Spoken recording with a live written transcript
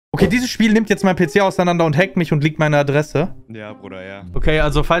Okay, dieses Spiel nimmt jetzt mein PC auseinander und hackt mich und liegt meine Adresse. Ja, Bruder, ja. Okay,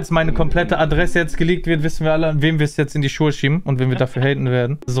 also falls meine komplette Adresse jetzt geleakt wird, wissen wir alle, an wem wir es jetzt in die Schuhe schieben und wen wir dafür haten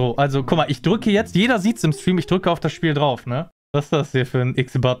werden. So, also guck mal, ich drücke jetzt, jeder sieht es im Stream, ich drücke auf das Spiel drauf, ne? Was ist das hier für ein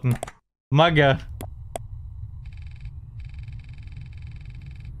X-Button? Magger.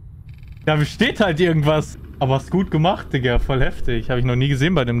 Da steht halt irgendwas. Aber ist gut gemacht, Digga. Voll heftig. Habe ich noch nie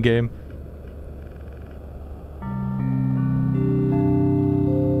gesehen bei dem Game.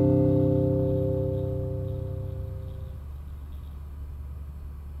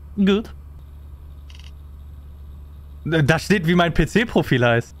 Gut. Da steht, wie mein PC-Profil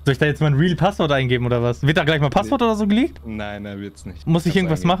heißt. Soll ich da jetzt mein Real-Passwort eingeben oder was? Wird da gleich mein Passwort oder so geleakt? Nein, da wird's nicht. Muss ich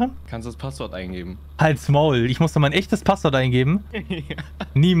irgendwas machen? Kannst das Passwort eingeben. Halt's Maul. Ich muss da mein echtes Passwort eingeben? Ja.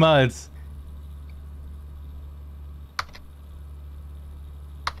 Niemals.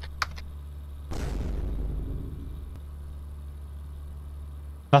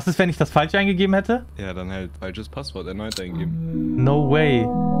 Was ist, wenn ich das falsch eingegeben hätte? Ja, dann halt falsches Passwort erneut eingeben. No way.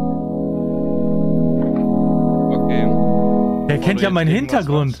 Okay. Der kennt ja meinen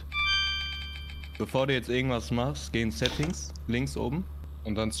Hintergrund. Bevor du jetzt irgendwas machst, geh in Settings, links oben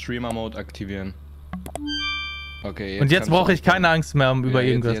und dann Streamer-Mode aktivieren. Okay. Und jetzt brauche ich keine Angst mehr über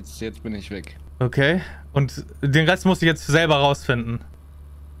irgendwas. Jetzt bin ich weg. Okay. Und den Rest muss ich jetzt selber rausfinden.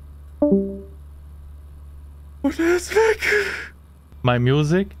 Und er ist weg. My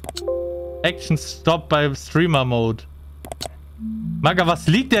Music. Action Stop bei Streamer Mode. Maga, was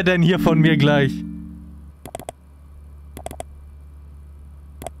liegt der denn hier von mir gleich?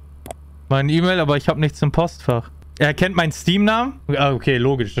 Mein E-Mail, aber ich habe nichts im Postfach. Er kennt meinen Steam-Namen? Ah, okay,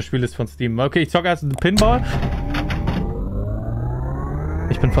 logisch. Das Spiel ist von Steam. Okay, ich zocke erst einen Pinball.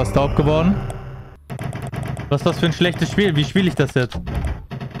 Ich bin fast taub geworden. Was ist das für ein schlechtes Spiel? Wie spiele ich das jetzt?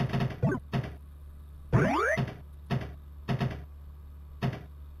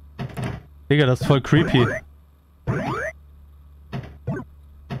 Digga, das ist voll creepy.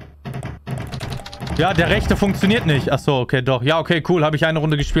 Ja, der rechte funktioniert nicht. Achso, okay, doch. Ja, okay, cool. Habe ich eine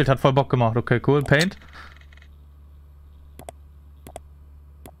Runde gespielt. Hat voll Bock gemacht. Okay, cool. Paint.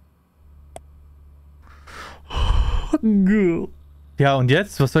 Ja, und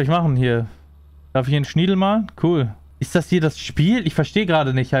jetzt? Was soll ich machen hier? Darf ich hier einen Schniedel malen? Cool. Ist das hier das Spiel? Ich verstehe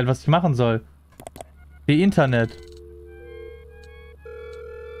gerade nicht halt, was ich machen soll. Die Internet.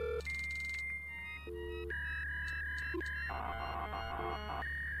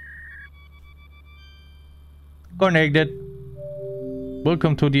 Connected.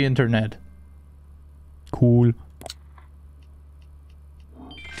 Welcome to the Internet. Cool.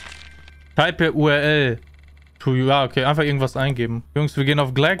 Type URL. Ja, okay, einfach irgendwas eingeben. Jungs, wir gehen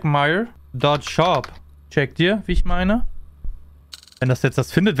auf gleggmire.shop. Checkt ihr, wie ich meine? Wenn das jetzt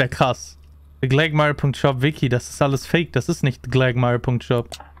das findet, wäre krass. gleggmire.shop Wiki, das ist alles fake. Das ist nicht gleggmire.shop.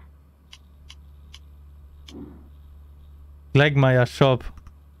 Gleggmire Shop.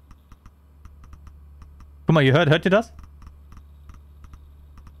 Guck mal, hört ihr das?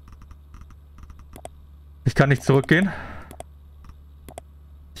 Ich kann nicht zurückgehen.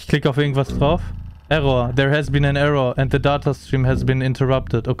 Ich klicke auf irgendwas drauf. Error. There has been an error and the data stream has been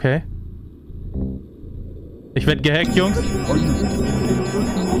interrupted. Okay. Ich werde gehackt, Jungs.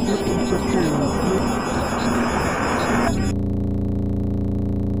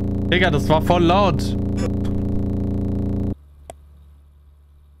 Digga, das war voll laut.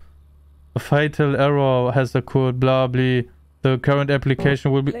 A fatal error has occurred, blah blah. The current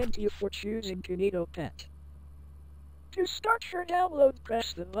application will be... Thank you for choosing KinitoPET. To start your download,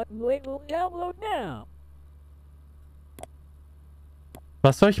 press the button labeled Download Now.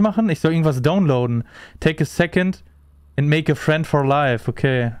 Was soll ich machen? Ich soll irgendwas downloaden. Take a second and make a friend for life.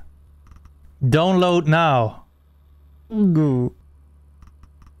 Okay. Download now.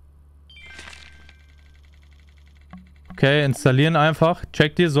 Okay, installieren einfach.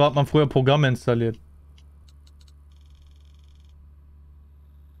 Checkt ihr, so hat man früher Programme installiert.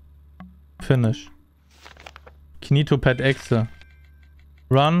 Finish. KinitoPET Exe.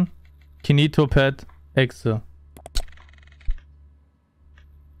 Run. KinitoPET Exe.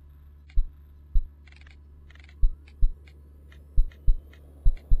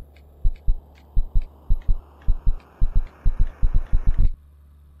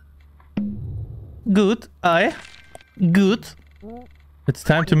 Good. Good. It's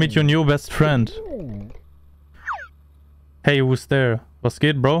time to meet your new best friend. Hey, who's there? Was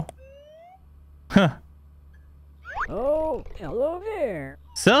geht, bro? Huh. Oh, hello there.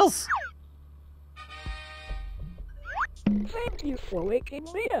 Servus. Thank you for waking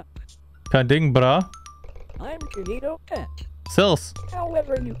me up. Kein Ding, bra. I'm KinitoPET. Servus.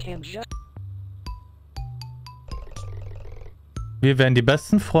 However, you can just... Wir wären die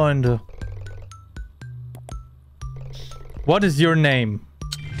besten Freunde. What is your name?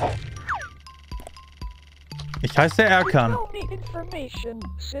 Ich heiße Erkan. Tell me information.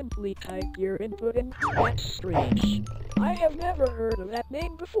 Simply type your input in. That's strange. I have never heard of that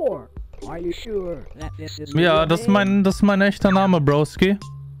name before. Are you sure that this is Ja, your das name? ist mein echter Name, Broski.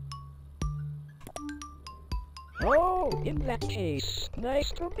 Oh, in that case,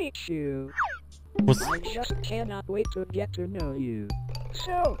 nice to meet you. Was, I just cannot wait to get to know you.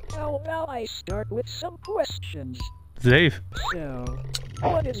 So, how about I start with some questions? safe. So,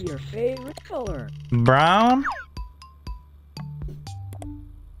 what is your favorite color? Brown?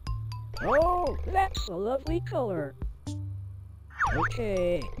 Oh, that's a lovely color.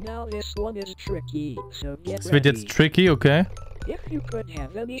 Okay, now this one is tricky, so get Es wird ready. jetzt tricky, okay. If you could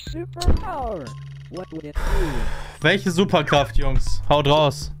have any superpower, what would it be? Welche Superkraft, Jungs? Haut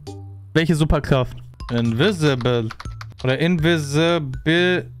raus. Welche Superkraft? Invisible. Oder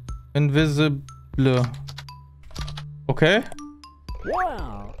invisible. Invisible. Okay.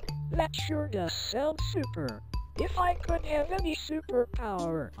 Wow, that sure does sound super. If I could have any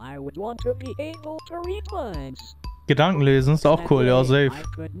superpower, I would want to be able to read minds. Gedanken lesen ist auch That cool, ja, way, safe. I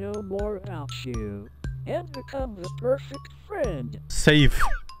could know more about you and become the perfect friend. Safe.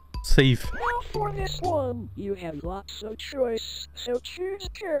 Safe. Now for this one, you have lots of choice, so choose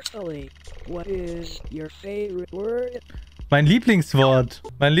carefully. What is your favorite word? Mein Lieblingswort.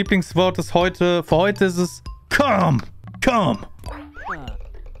 Mein Lieblingswort ist heute, für heute ist es come. Come.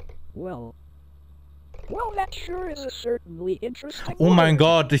 Well, that sure is a certainly interesting Oh mein word.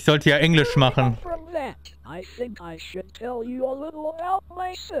 Gott, ich sollte ja Englisch machen. From that, I think I should tell you a little about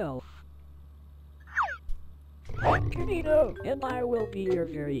myself. I'm Kinito, and I will be your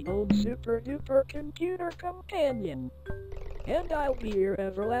very own super-duper computer companion. And I'll be your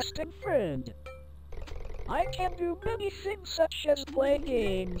everlasting friend. I can do many things such as play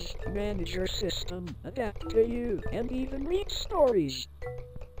games, manage your system, adapt to you, and even read stories.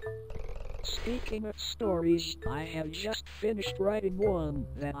 Speaking of stories, I have just finished writing one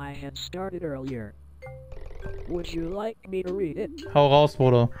that I had started earlier. Would you like me to read it? Hau raus,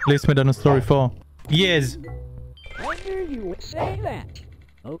 Bruder. Lies mir deine Story vor. Yes. I knew you would say that.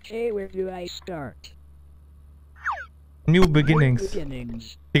 Okay, where do I start? New Beginnings.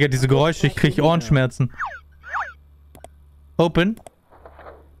 Beginnings. Digga, diese Geräusche, ich krieg Ohrenschmerzen. Open.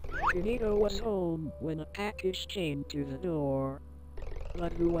 Kinito was home when a package came to the door.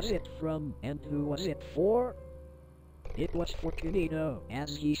 But who was it from, and who was it for? It was for Kinito,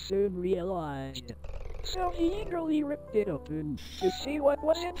 as he soon realized. So he eagerly ripped it open to see what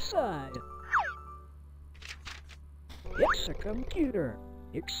was inside. It's a computer,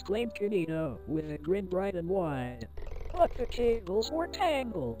 exclaimed Kinito with a grin bright and wide. But the cables were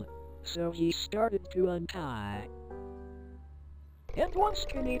tangled, so he started to untie. And once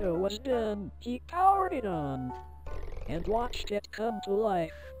Kinito was done, he powered it on and watched it come to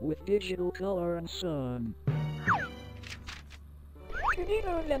life with digital color and sound.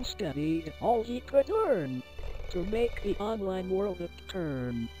 Kinito then studied all he could learn to make the online world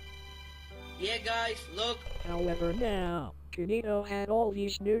turn. Yeah, guys, look. However now, Kinito had all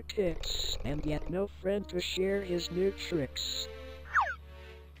these new tips, and yet no friend to share his new tricks.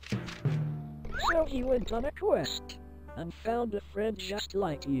 So he went on a quest, and found a friend just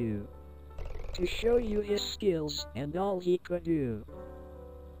like you, to show you his skills and all he could do.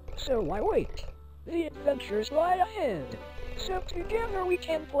 So why wait? The adventures lie ahead. So together we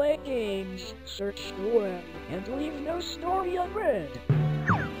can play games, search the web, and leave no story unread.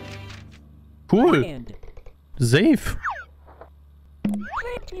 Cool. And Safe.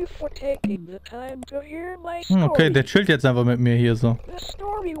 thank you for taking the time to hear my story. Okay, der chillt jetzt einfach mit mir hier so. The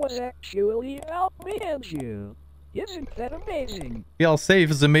story was actually about me and you. Isn't that amazing? Ja,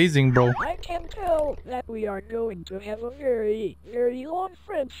 safe is amazing, bro. I can tell that we are going to have a very, very long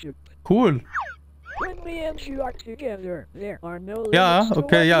friendship. Cool. When me and you are together, there are no limits Ja, to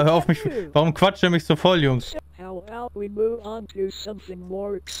okay, what ja, we hör auf can mich. do. Warum quatscht er mich so voll, Jungs? So how about we move on to something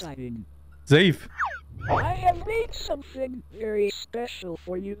more exciting? Safe. I have made something very special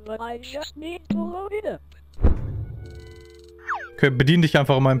for you, but I just need to load it up. Okay, bedien dich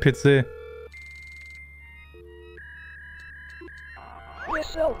einfach an meinem PC.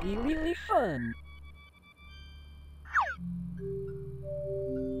 This'll be really fun.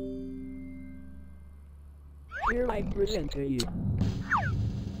 Here I present to you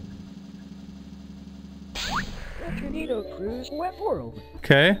the Kinito Cruise web world.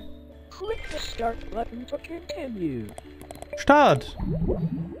 Okay. Click the start button to continue. Start.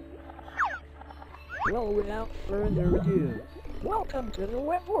 Well, without further ado, welcome to the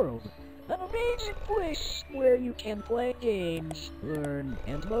web world. An amazing place where you can play games, learn,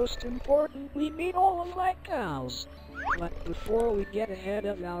 and most importantly meet all of my cows. But before we get ahead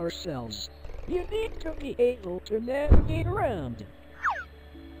of ourselves, you need to be able to navigate around.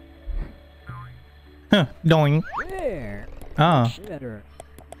 Huh, doing. There. Ah. Much better.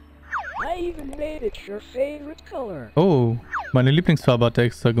 I even made it your favorite color. Oh, meine Lieblingsfarbe hat er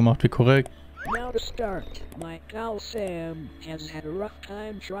extra gemacht, wie korrekt. Now to start, my cow Sam has had a rough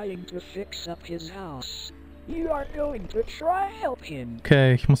time trying to fix up his house. You are going to try help him.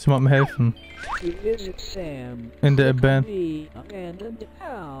 Okay, ich muss jemandem helfen. To visit Sam. In der Abandoned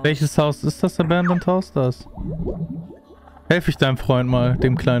house. Welches Haus ist das Abandoned House? Das. Helfe ich deinem Freund mal,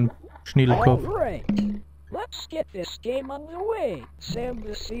 dem kleinen Schniedelkopf. Alright. Let's get this game on the way. Sam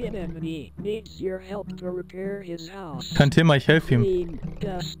the sea anemone needs your help to repair his house. Kein Thema, ich helfe ihm. Clean,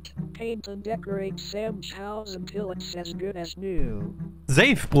 dust, paint and decorate Sam's house until it's as good as new.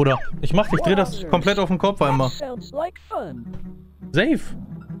 Safe, Bruder. Ich dreh das komplett auf den Kopf einmal. Sounds like fun. Safe.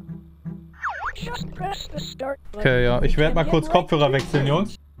 Just press the start button. Okay, ja. Ich werde mal kurz Kopfhörer wechseln,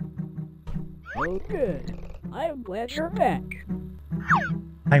 Jungs. Oh good. I'm glad you're back.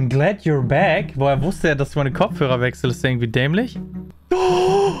 I'm glad you're back. Woher wusste er, dass ich meine Kopfhörer wechsle? Ist der irgendwie dämlich?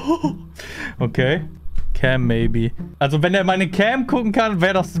 Okay. Cam, maybe. Also, wenn er meine Cam gucken kann,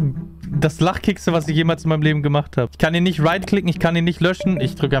 wäre das Lachkickste, was ich jemals in meinem Leben gemacht habe. Ich kann ihn nicht right-klicken, ich kann ihn nicht löschen.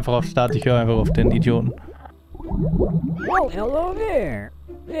 Ich drücke einfach auf Start, ich höre einfach auf den Idioten. Well, hello there.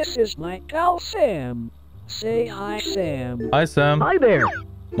 This is my pal Sam. Say hi, Sam. Hi, Sam. Hi there.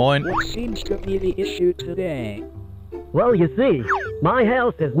 Moin. What seems to be the issue today? Well, you see, my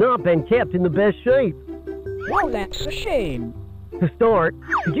house has not been kept in the best shape. Well, that's a shame. To start,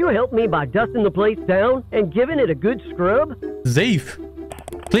 could you help me by dusting the place down and giving it a good scrub? Safe.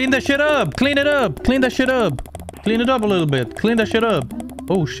 Clean that shit up. Clean it up. Clean that shit up. Clean it up a little bit. Clean that shit up.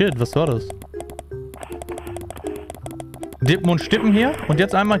 Oh shit, was war das? Dippen und Stippen hier. Und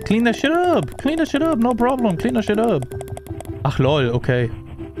jetzt einmal clean that shit up. Clean that shit up. No problem. Clean that shit up. Ach lol, okay.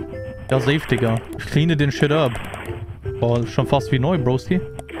 Ja, safe, Digga. Ich cleane den shit up. Oh, schon fast wie neu, Broski.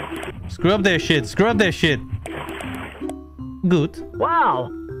 Scrub that shit. Scrub that shit. Good. Wow,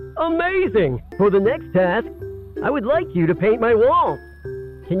 amazing! For the next task, I would like you to paint my walls.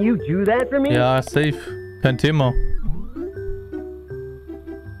 Can you do that for me? Ja, safe. Kein Thema.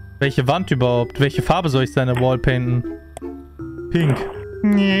 Welche Wand überhaupt? Welche Farbe soll ich seine Wall painten? Pink.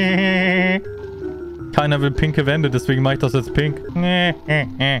 Keiner will pinke Wände, deswegen mache ich das jetzt pink.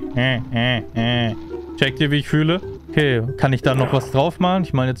 Checkt ihr, wie ich fühle? Okay, kann ich da noch was drauf machen?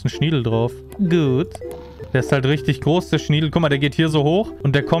 Ich meine jetzt einen Schniedel drauf. Gut. Der ist halt richtig groß, der Schniedel. Guck mal, der geht hier so hoch.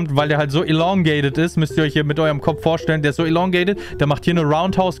 Und der kommt, weil der halt so elongated ist, müsst ihr euch hier mit eurem Kopf vorstellen, der ist so elongated, der macht hier eine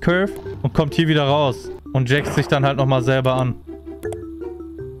Roundhouse Curve und kommt hier wieder raus. Und jackt sich dann halt nochmal selber an.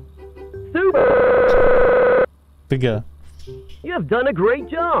 Super! Digga. You have done a great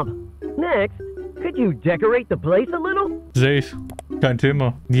job. Next, could you decorate the place a little? Safe. Kein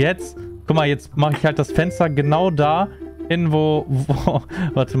Thema. Jetzt, guck mal, jetzt mache ich halt das Fenster genau da hin, wo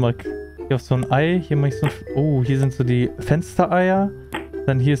warte mal. Hier auf so ein Ei. Hier mache ich so ein... Oh, hier sind so die Fenstereier.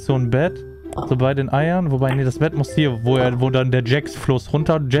 Dann hier ist so ein Bett. So bei den Eiern. Wobei, nee, das Bett muss hier, wo dann der Jacks-Fluss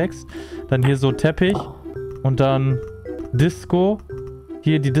runter jacks. Dann hier so Teppich. Und dann Disco.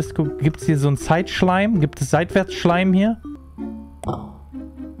 Hier die Disco. Gibt es hier so einen Seitschleim? Gibt es Seitwärtsschleim hier?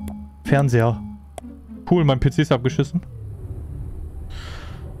 Fernseher. Cool, mein PC ist abgeschissen.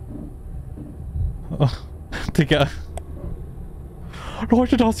 Oh, Digga.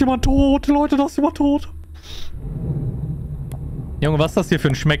 Leute, da ist jemand tot. Leute, da ist jemand tot. Junge, was ist das hier für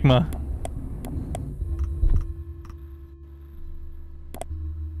ein Schmeckmer?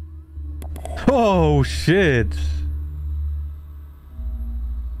 Oh, shit.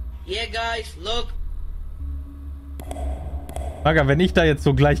 Yeah, guys, look. Maga, wenn ich da jetzt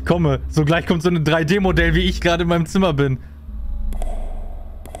so gleich komme, so gleich kommt so ein 3D-Modell, wie ich gerade in meinem Zimmer bin.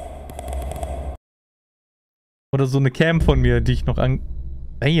 Oder so eine Cam von mir, die ich noch an...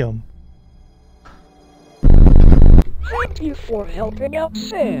 Damn. Thank you for helping out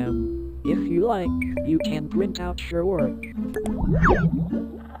Sam. If you like, you can print out your work.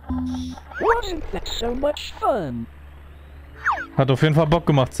 Wasn't that so much fun? Hat auf jeden Fall Bock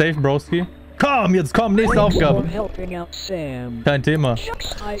gemacht. Safe, Broski. Komm, jetzt komm, nächste Thanks Aufgabe. for helping out Sam. Kein Thema.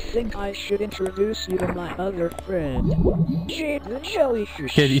 I think I should introduce you to my other friend, Jade the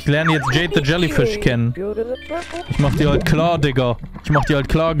Jellyfish. Okay, ich lerne jetzt Jade the Jellyfish kennen. Go to the purple. Ich mach die halt klar, Digga. Ich mach die halt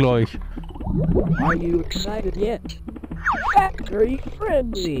klar gleich. Are you excited yet? Factory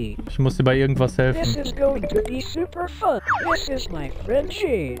Frenzy. Ich muss dir bei irgendwas This helfen. is going to be super fun. This is my friend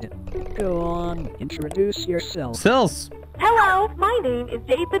Jade. Go on, introduce yourself. Cells. Hello, my name is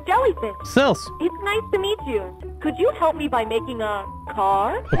Jade the Jellyfish. Sales. It's nice to meet you. Could you help me by making a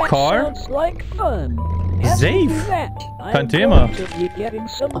car? A car? Sounds like fun. After Safe. that, Kein I'm Thema. going to be getting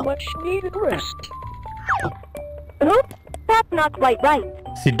some much needed rest. Oops, that's not quite right.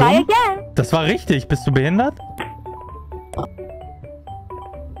 Ist sie Try dumm? again. Das war richtig. Bist du behindert?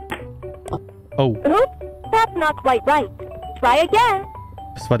 Oh, Oops, that's not quite right. Try again.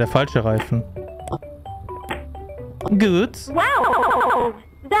 das war der falsche Reifen. Gut. Wow,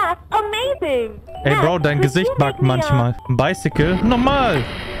 that's amazing. Ey, Bro, Next, dein could Gesicht you make buggt me manchmal. Ein Bicycle. Normal.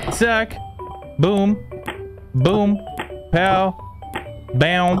 Zack. Boom. Boom. Pow.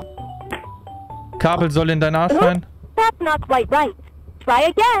 Bam. Kabel soll in deinen Arsch rein. That's not quite right. Try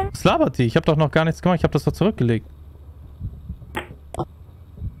again. Was labert die? Ich hab doch noch gar nichts gemacht. Ich hab das doch zurückgelegt.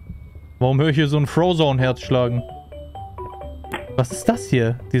 Warum höre ich hier so ein Frozone-Herz schlagen? Was ist das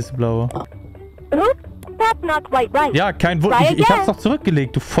hier? Dieses blaue. Oops, that's not quite right. Ja, kein Wunder. Ich hab's doch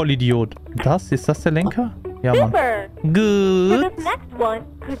zurückgelegt, du Vollidiot. Das? Ist das der Lenker? Ja, Mann. Super. For Gut. this next one,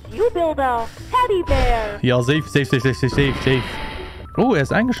 could you build a teddy bear? Ja, safe, safe, safe, safe, safe, safe. Oh, er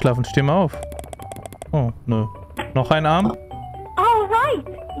ist eingeschlafen. Steh mal auf. Oh, nö. Noch ein Arm? All right,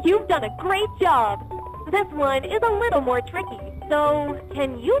 you've done a great job. This one is a little more tricky. So,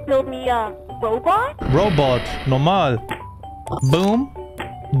 can you build me a robot? Robot. Normal. Boom.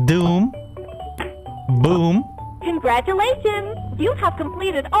 Doom. Boom. Congratulations! You have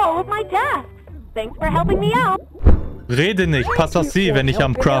completed all of my tasks. Thanks for helping me out. Rede nicht. Pass auf sie, wenn ich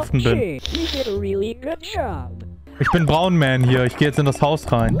am Craften bin. You did a really good job. Ich bin Braunman hier. Ich gehe jetzt in das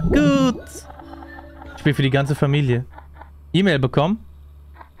Haus rein. Gut. Ich spiele für die ganze Familie. E-Mail bekommen?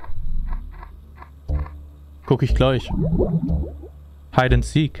 Guck ich gleich. Hide and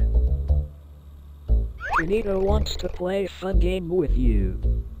Seek. Kinito wants to play a fun game with you.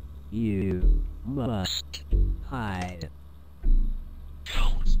 You must hide.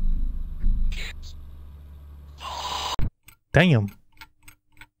 Damn.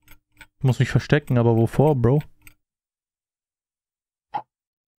 Ich muss mich verstecken, aber wovor, Bro?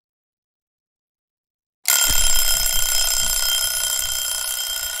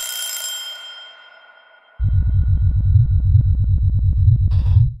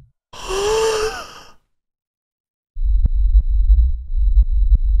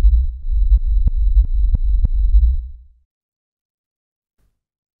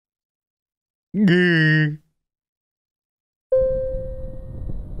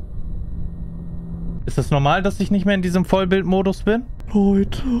 Ist das normal, dass ich nicht mehr in diesem Vollbildmodus bin?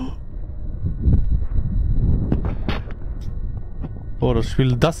 Leute. Oh, das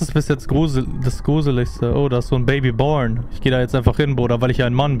Spiel, das ist bis jetzt das Gruseligste. Oh, da ist so ein Baby born. Ich gehe da jetzt einfach hin, Bruder, weil ich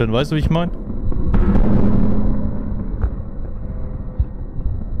ein Mann bin. Weißt du, wie ich meine?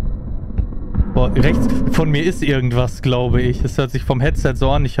 Boah, rechts von mir ist irgendwas, glaube ich. Es hört sich vom Headset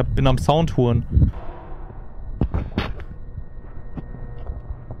so an. Ich bin am Soundhuren.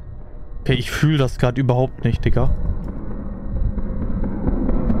 Okay, ich fühle das gerade überhaupt nicht, Digga.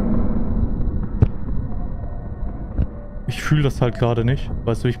 Ich fühle das halt gerade nicht.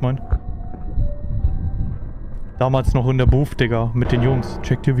 Weißt du, wie ich meine? Damals noch in der Booth, Digga. Mit den Jungs.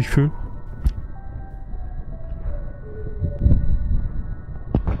 Checkt ihr, wie ich fühle?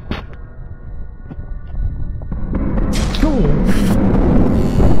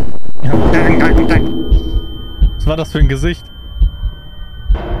 Was war das für ein Gesicht?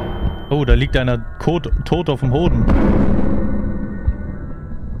 Oh, da liegt einer tot auf dem Boden.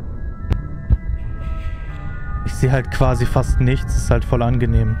 Ich sehe halt quasi fast nichts. Das ist halt voll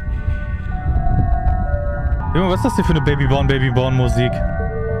angenehm. Junge, was ist das hier für eine Babyborn Musik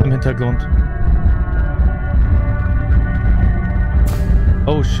im Hintergrund?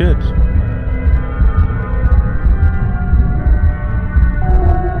 Oh shit.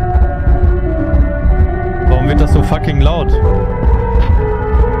 Warum wird das so fucking laut?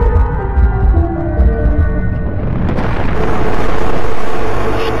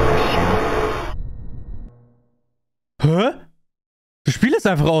 Hä? Das Spiel ist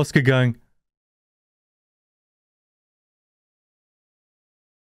einfach ausgegangen.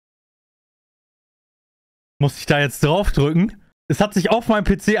 Muss ich da jetzt draufdrücken? Es hat sich auf meinem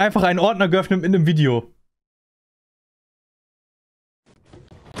PC einfach ein Ordner geöffnet in einem Video.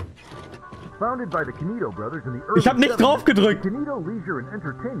 Ich habe nicht drauf gedrückt. Kinito Leisure and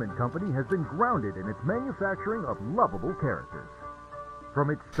Entertainment Company has been grounded in its manufacturing of lovable characters.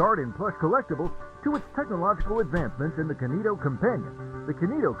 From its start in plush collectibles to its technological advancements in the Kinito Companion, the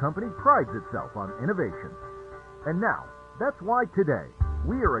Kinito Company prides itself on innovation. And now, that's why today,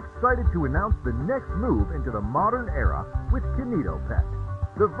 we are excited to announce the next move into the modern era with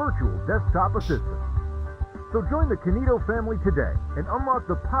KinitoPET, the virtual desktop assistant. So join the Kinito family today and unlock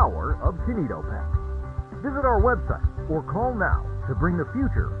the power of KinitoPET. Visit our website or call now to bring the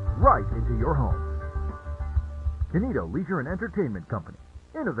future right into your home. Kinito Leisure and Entertainment Company,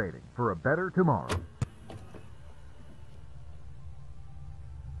 innovating for a better tomorrow.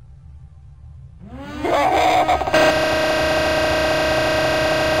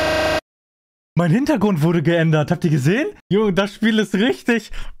 Mein Hintergrund wurde geändert. Habt ihr gesehen? Junge, das Spiel ist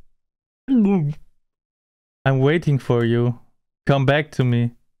richtig. I'm waiting for you. Come back to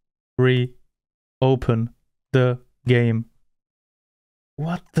me. Reopen the game.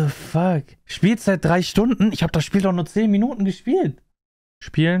 What the fuck? Spielzeit 3 Stunden? Ich habe das Spiel doch nur 10 Minuten gespielt.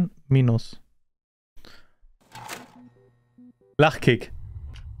 Spielen minus. Lachkick.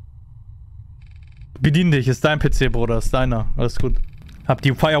 Bedien dich, ist dein PC, Bruder, ist deiner. Alles gut. Hab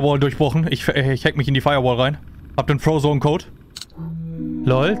die Firewall durchbrochen. Ich hack mich in die Firewall rein. Hab den Frozone-Code.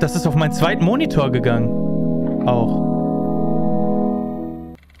 Lol, das ist auf meinen zweiten Monitor gegangen. Auch.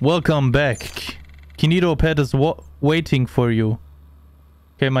 Welcome back. KinitoPET is waiting for you.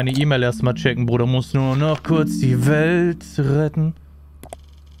 Okay, meine E-Mail erstmal checken, Bruder. Muss nur noch kurz die Welt retten.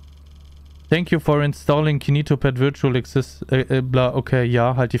 Thank you for installing KinitoPET Virtual Exist. Bla, okay,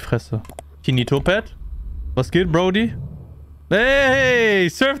 ja, halt die Fresse. KinitoPET? Was geht, Brody? Hey,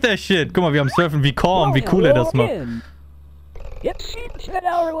 surf that shit. Guck mal, wir haben Surfen. Wie calm, wie cool er das macht. It seems that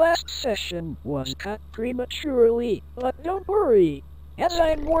our last session was cut prematurely, but don't worry, as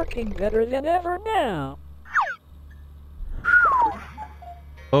I'm working better than ever now.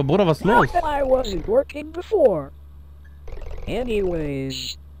 Oh, Bruder, was los? Not that I wasn't working before.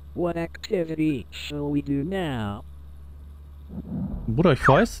 Anyways, what activity shall we do now? Bruder, ich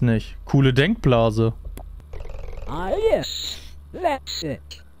weiß nicht. Coole Denkblase. Ah yes, that's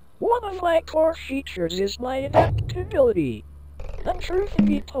it. One of my core features is my adaptability. And truth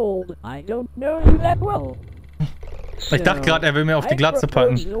be told, I don't know you that well. Ich dachte gerade, er will mir auf die Glatze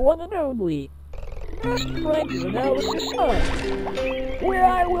packen. The one and only best friends analysis of, where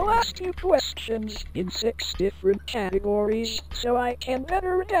I will ask you questions in 6 different categories, so I can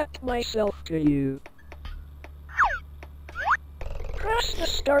better adapt myself to you. Press the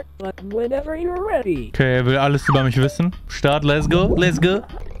start button whenever you're ready. Okay, er will alles über mich wissen. Start, let's go, let's go.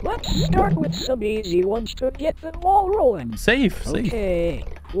 Let's start with some easy ones to get the ball rolling. Safe. Okay,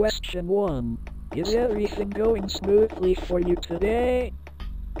 question 1. Is everything going smoothly for you today?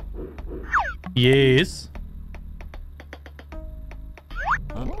 Yes.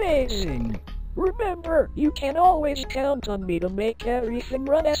 Amazing. Remember, you can always count on me to make everything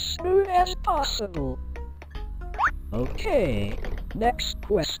run as smooth as possible. Okay, next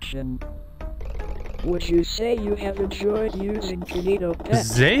question. Would you say you have enjoyed using KinitoPET?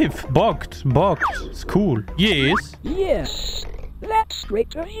 Safe. Bockt. Ist cool. Yes. Yes, that's great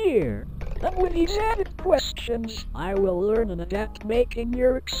to hear. And with these added questions, I will learn and adapt, making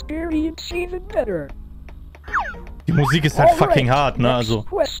your experience even better. Die Musik ist halt fucking hart, ne? Also.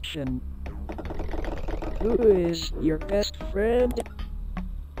 Question. Who is your best friend?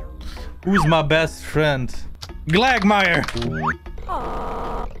 Who's my best friend? Gleggmire!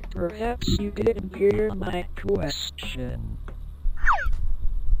 Perhaps you didn't hear my question.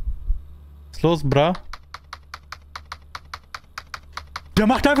 Was ist los, bra? Der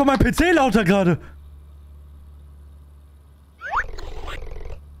macht einfach mein PC lauter gerade.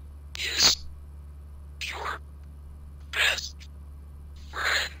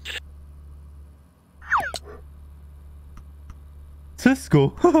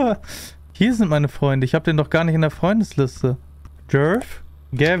 Cisco. Hier sind meine Freunde. Ich hab den doch gar nicht in der Freundesliste. Jerf?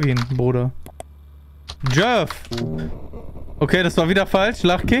 Gavin, Bruder. Jerf! Okay, das war wieder falsch.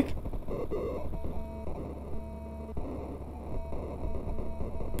 Lachkick.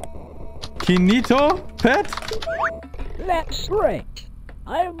 KinitoPET? That's right.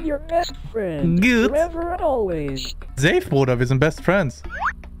 I am your best friend. Good. Forever and always. Safe, Bruder. Wir sind best friends.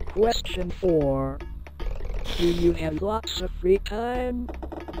 Question 4. Do you have lots of free time?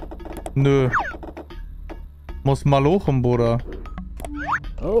 Nö. Muss malochen, Bruder.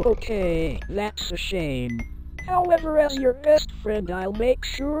 Okay, that's a shame. However, as your best friend, I'll make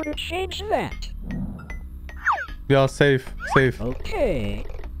sure to change that. Ja, safe. Okay,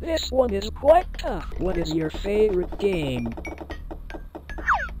 this one is quite tough. What is your favorite game?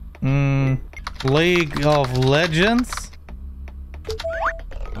 League of Legends?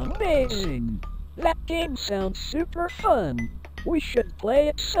 Amazing. That game sounds super fun. We should play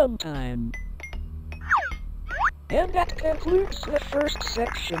it sometime. And that concludes the first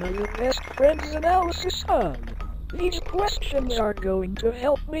section of the Best Friends Analysis Hub. These questions are going to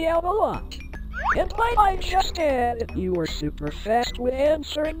help me out a lot. And I just add, you were super fast with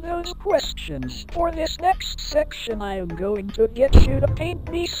answering those questions. For this next section, I am going to get you to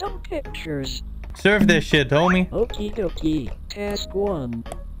paint me some pictures. Surf that shit, homie. Okie dokie. Task 1.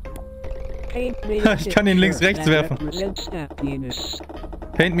 Paint me a Ich kann ihn links, rechts that werfen. represents happiness.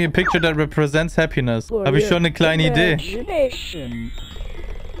 Paint me a picture that represents happiness. Habe ich schon eine kleine Idee. Imagination.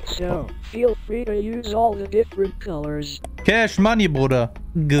 So, feel free to use all the different colors. Cash Money, Bruder.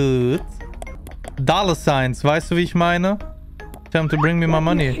 Good. Dollar Signs, weißt du, wie ich meine? Time to bring me my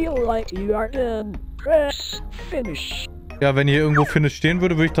When you money. feel like you are done, press finish. Ja, wenn hier irgendwo Finish stehen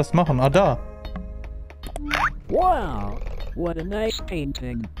würde, würde ich das machen. Ah, da. Wow, what a nice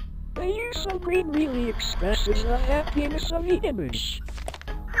painting. The use of green really expresses the happiness of the image.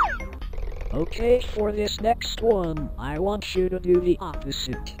 Okay, for this next one, I want you to do the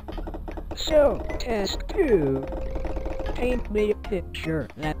opposite. So, task 2. Paint me a picture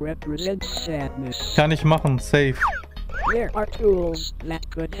that represents sadness. Kann ich machen. Safe. There are tools that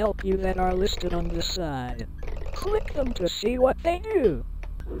could help you that are listed on the side. Click them to see what they do.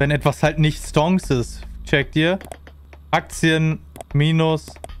 Wenn etwas halt nicht Stonks ist. Checkt ihr? Aktien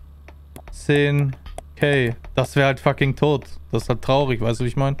minus 10k. Das wäre halt fucking tot. Das ist halt traurig, weißt du, wie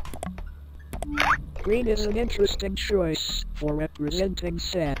ich meine? Green is an interesting choice for representing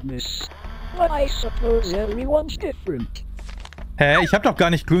sadness. But I suppose everyone's different. Hä? Ich habe doch gar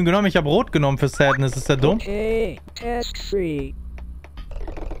nicht grün genommen. Ich habe rot genommen für Sadness. Ist der dumm? Okay, task 3.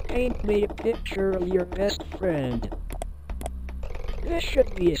 Paint me a picture of your best friend. This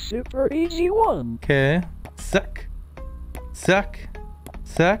should be a super easy one. Okay. Zack. Zack.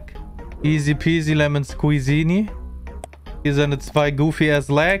 Zack. Easy peasy lemon squeezini. Hier seine 2 goofy ass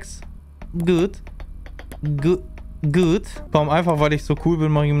legs. Gut. Gut. Gut. Komm, einfach weil ich so cool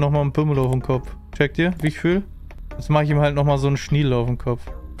bin, mache ich ihm nochmal einen Pimmel auf den Kopf. Checkt ihr, wie ich fühle? Jetzt mache ich ihm halt nochmal so einen Schniel auf den Kopf.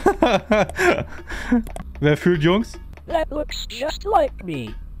 Wer fühlt, Jungs? That looks just like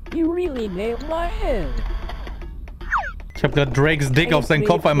me. You really nailed my head. Ich habe gerade Drakes Dick auf seinen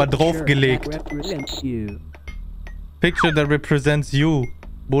Kopf einmal draufgelegt. Picture that represents you.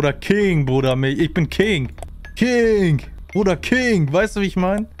 Bruder King, Bruder. Ich bin King. King. Bruder King. Weißt du, wie ich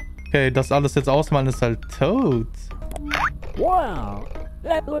meine? Okay, das alles jetzt ausmalen ist halt tot. Wow.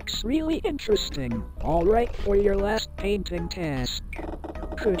 That looks really interesting. All right, for your last painting task.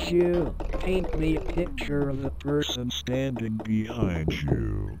 Could you paint me a picture of the person standing behind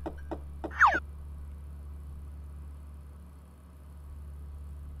you?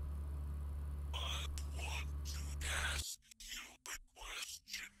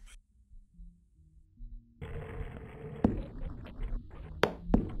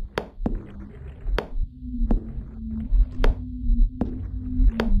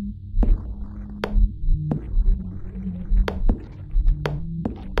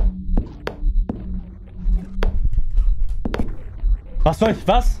 Was soll ich?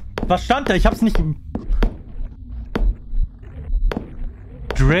 Was? Was stand da? Ich hab's nicht...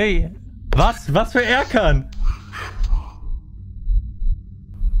 Dre... Was? Was für Erkan?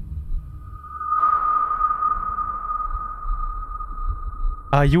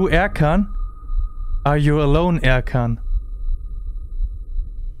 Are you Erkan? Are you alone, Erkan?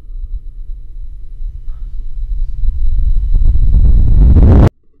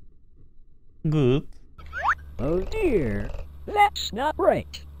 Good. Oh dear. That's not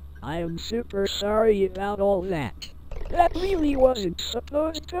right. I am super sorry about all that. That really wasn't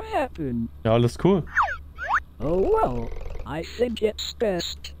supposed to happen. Ja, alles cool. Oh well, I think it's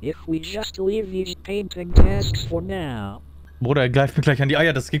best if we just leave these painting tasks for now. Bruder, er greift mir gleich an die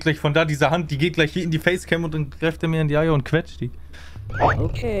Eier. Das geht gleich von da, diese Hand, die geht gleich hier in die Facecam und dann greift er mir in die Eier und quetscht die.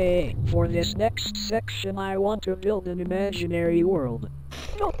 Okay, for this next section I want to build an imaginary world.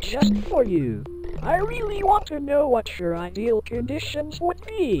 Built just for you. I really want to know what your ideal conditions would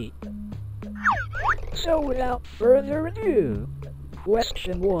be. So without further ado,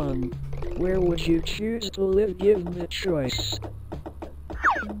 question 1. Where would you choose to live given the choice?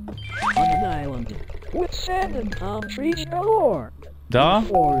 On an island, with sand and palm trees galore. Da? In a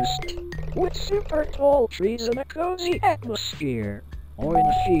forest, with super tall trees and a cozy atmosphere. Or in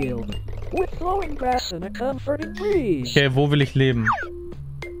a field, with flowing grass and a comforting breeze. Okay, wo will ich leben?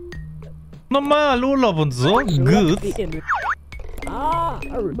 Normal, Urlaub und so. Good. Ah,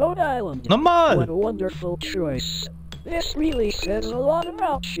 a remote island. Normal. What a wonderful choice. This really says a lot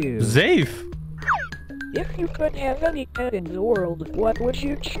about you. Safe. If you could have any pet in the world, what would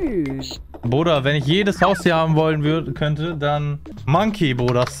you choose? Bruder, wenn ich jedes Haustier haben wollen würde, könnte, dann Monkey,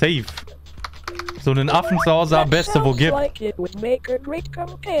 Bruder, safe. So einen Affen zu Hause, am besten, wo gibt. Like it would make a great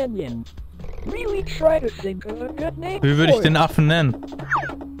companion. Really try to think of a good name Wie würde ich for den it. Affen nennen?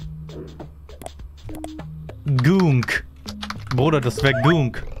 Gunk. Bruder, das wäre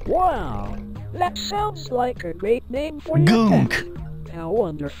Gunk. Wow, that sounds like a great name for your Gunk. pet. How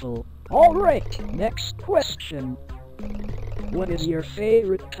wonderful. All right, next question. What is your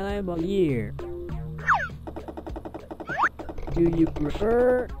favorite time of year? Do you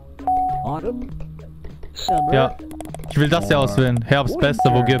prefer autumn, summer, Ja. Ich will das ja auswählen. Herbst, Beste,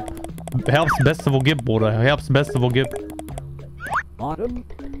 wo gibt. Herbst, Beste, wo gibt, Bruder. Herbst, Beste, wo gibt. autumn?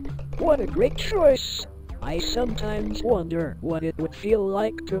 What a great choice. I sometimes wonder what it would feel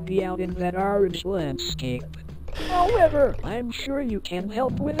like to be out in that orange landscape. However, I'm sure you can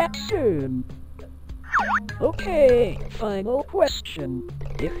help with that soon. Okay, final question.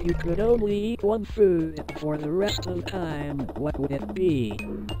 If you could only eat one food for the rest of time, what would it be?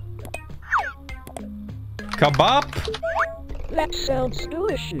 Kebab? That sounds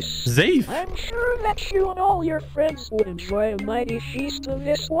delicious. Safe. I'm sure that you and all your friends would enjoy a mighty feast of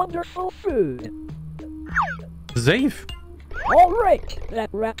this wonderful food. Safe. Alright, that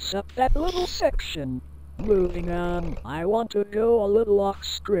wraps up that little section. Moving on, I want to go a little off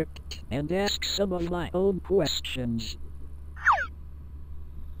script and ask some of my own questions.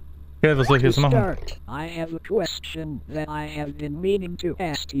 Okay, was soll ich To jetzt machen? start, I have a question that I have been meaning to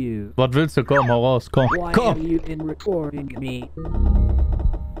ask you. Was willst du? Komm, hau raus. Komm. Why have Komm. you been recording me?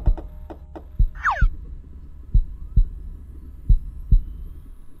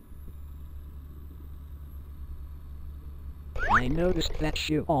 I noticed that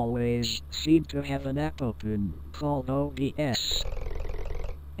you always seem to have an app open called OBS.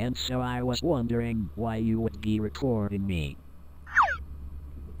 And so I was wondering why you would be recording me.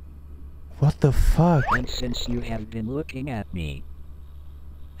 What the fuck? And since you have been looking at me,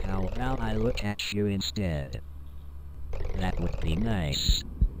 how about I look at you instead? That would be nice.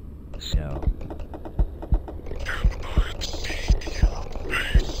 So...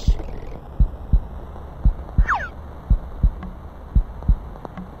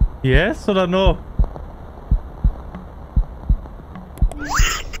 Yes oder no?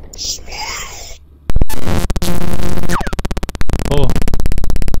 Oh.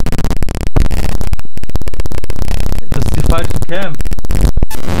 Das ist die falsche Cam.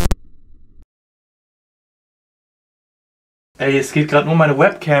 Ey, es geht gerade nur meine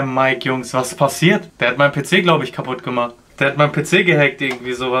Webcam, Mike, Jungs. Was ist passiert? Der hat meinen PC, glaube ich, kaputt gemacht. Der hat meinen PC gehackt,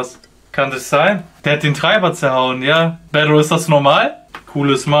 irgendwie sowas. Kann das sein? Der hat den Treiber zerhauen, ja? Pedro, ist das normal?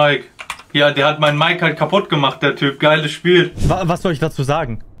 Cooles Mike. Ja, der hat meinen Mike halt kaputt gemacht, der Typ. Geiles Spiel. Was soll ich dazu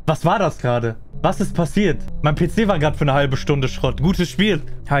sagen? Was war das gerade? Was ist passiert? Mein PC war gerade für eine halbe Stunde Schrott. Gutes Spiel.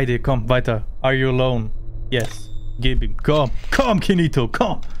 Heidi, komm, weiter. Are you alone? Yes. Gib ihm. Komm. Komm, Kinito,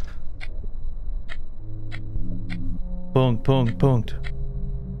 komm. Punkt, Punkt, Punkt.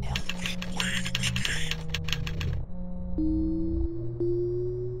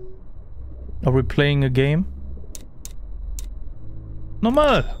 Are we playing a game?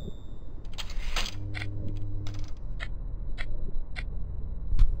 Normal.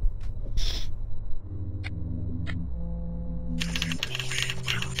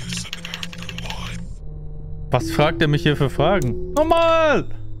 Was fragt er mich hier für Fragen? Normal!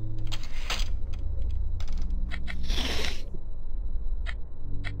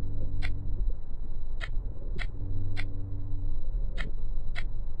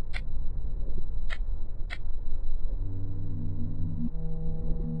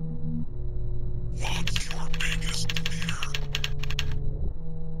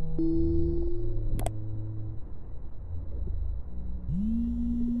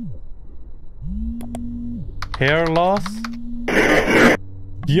 Hair loss?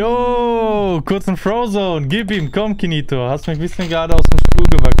 Yo, kurzen Frozone. Gib ihm, komm Kinito. Hast mich ein bisschen gerade aus dem Stuhl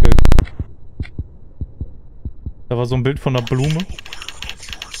gewackelt. Da war so ein Bild von einer Blume.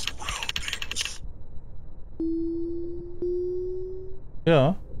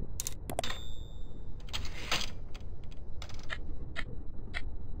 Ja.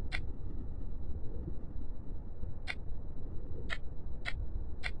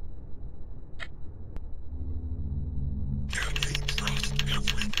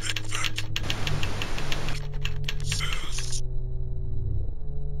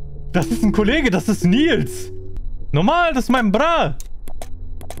 Das ist ein Kollege, das ist Nils. Normal, das ist mein Bra.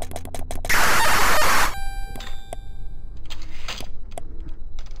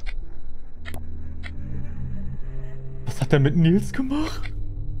 Was hat er mit Nils gemacht?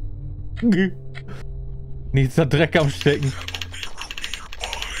 Nils hat Dreck am Stecken.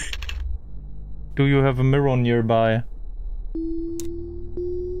 Do you have a mirror nearby?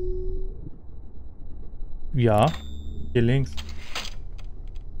 Ja, hier links.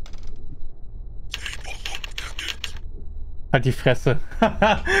 Halt die Fresse.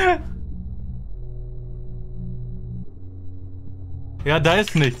 Ja, da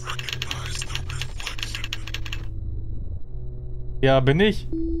ist nichts. Ja, bin ich.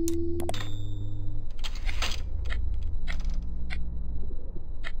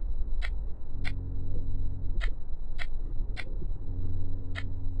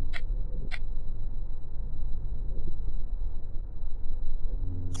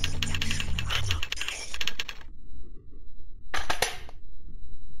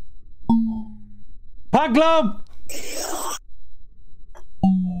 Packlamm!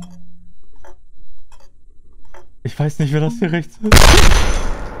 Ich weiß nicht, wer das hier rechts ist.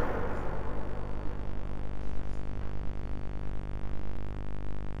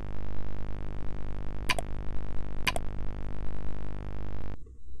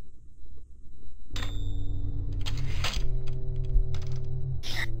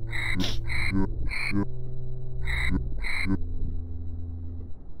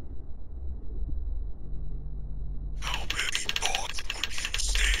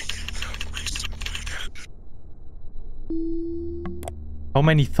 How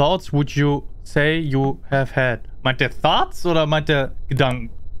many thoughts would you say you have had? Meint der Thoughts oder meint der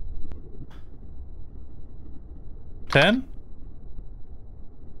Gedanken? 10?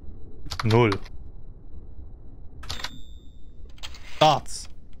 0. Thoughts.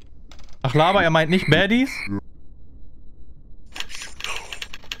 Ach Laber, er meint nicht Baddies?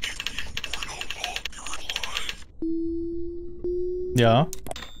 Ja.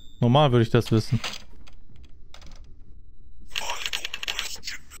 Normal würde ich das wissen.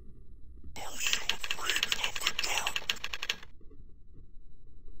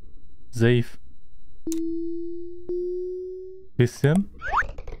 Safe. Bisschen.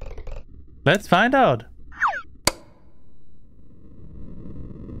 Let's find out.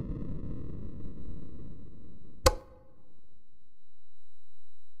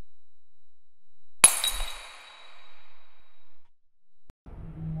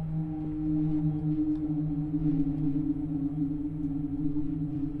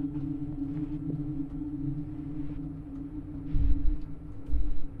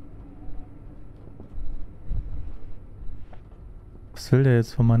 Was will der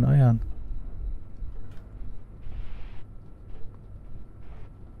jetzt von meinen Eiern?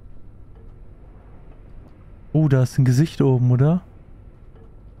 Oh, da ist ein Gesicht oben, oder?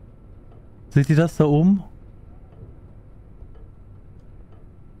 Seht ihr das da oben?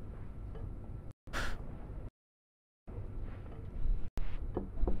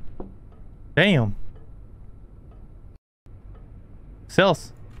 Damn.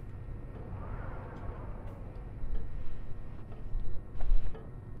 Cells.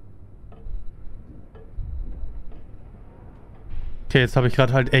 Okay, jetzt habe ich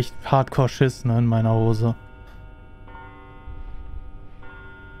gerade halt echt hardcore Schiss, ne, in meiner Hose.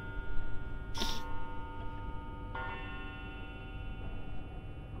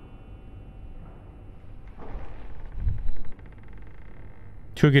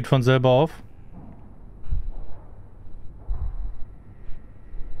 Tür geht von selber auf.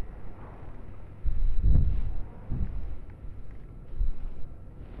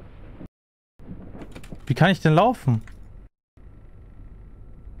 Wie kann ich denn laufen?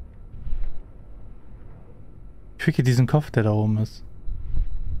 Ich kriege diesen Kopf, der da oben ist.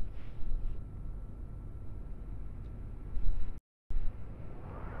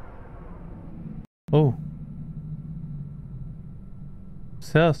 Oh. Was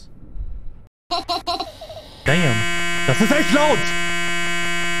ist das? Damn. Das ist echt laut!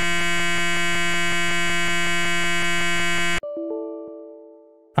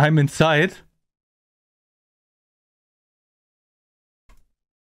 I'm inside.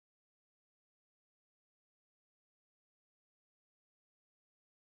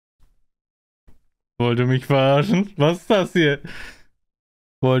 Wollte mich verarschen? Was ist das hier?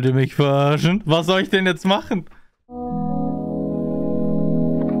 Wollte mich verarschen? Was soll ich denn jetzt machen?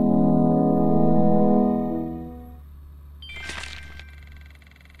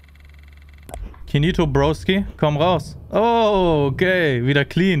 Kinito Broski, komm raus. Oh, okay, wieder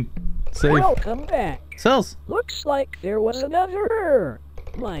clean. Safe. Welcome back. Cells. Looks like there was another error.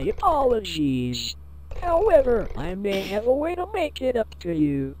 My apologies. However, I may have a way to make it up to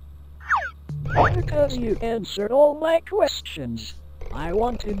you. Because you answered all my questions, I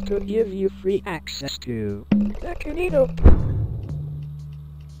wanted to give you free access to the Kinito.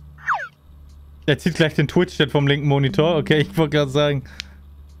 Er zieht gleich den Twitch-Chat vom linken Monitor. Okay, ich wollte gerade sagen.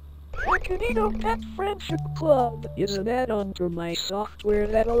 The KinitoPET Friendship Club is an add-on to my software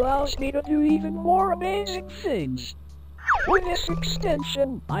that allows me to do even more amazing things. With this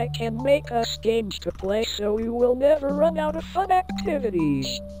extension, I can make us games to play so we will never run out of fun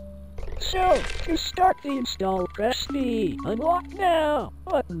activities. So, to start the install, press the Unlock Now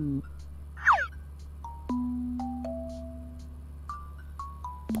button.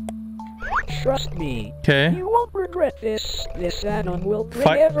 Trust me, Okay. you won't regret this. This add-on will bring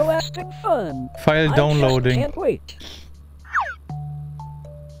everlasting fun. File downloading. I just can't wait.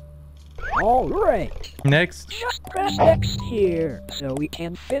 Alright. Next. Just press Next here, so we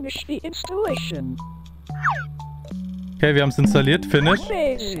can finish the installation. Okay, wir haben es installiert. Finish.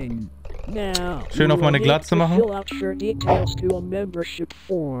 Amazing. Now, Schön auf meine Glatze machen. fill out your details to a membership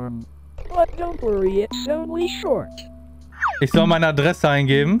form. But don't worry, it's only short. Ich soll meine Adresse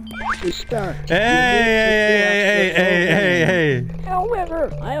eingeben. To start, Hey.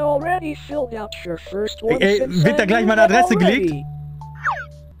 However, I already filled out your first one. Ey, since wird da I gleich knew meine that Adresse already. gelegt?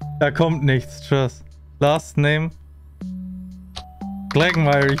 Da kommt nichts, tschüss. Last name.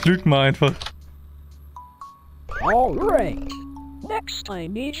 Gleggmire, ich lüge mal einfach. Alright. Next, I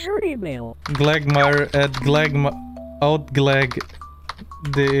need your email. Gleggmire at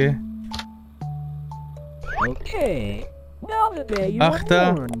outgleg.de. Okay. Now the day you 8. were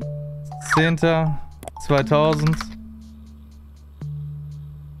born. 10.2000.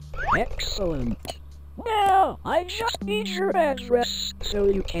 Excellent. Now, I just need your address so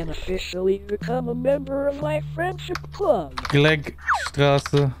you can officially become a member of my friendship club.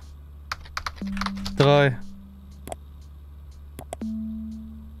 Gleggstraße 3.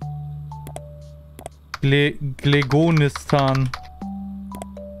 Glegonistan.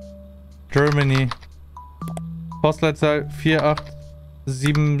 Germany. Postleitzahl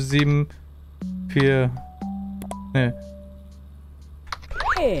 48774. Ne.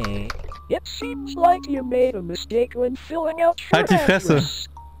 Hey, it seems like you made a mistake when filling out your Halt die Fresse. address.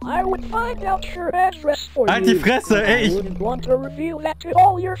 I would find out your address for Halt you. die Fresse, but ey, I ich- wouldn't want to reveal that to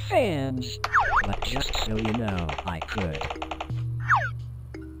all your fans. But just so you know, I could.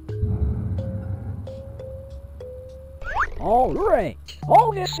 Alright,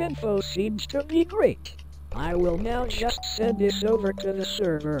 all this info seems to be great. I will now just send this over to the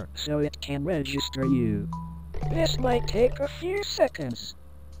server so it can register you. This might take a few seconds.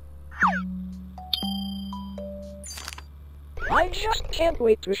 I just can't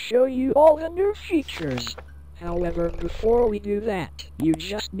wait to show you all the new features. However, before we do that, you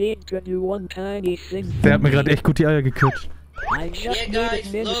just need to do one tiny thing. Der hat mir gerade echt gut die Eier gekürt. I just Yeah, need guys,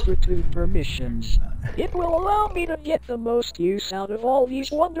 administrative permissions. It will allow me to get the most use out of all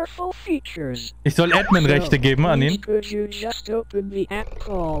these wonderful features. Ich soll Admin-Rechte geben an please ihn. could you just open the app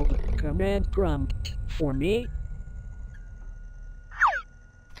called Command Prompt for me?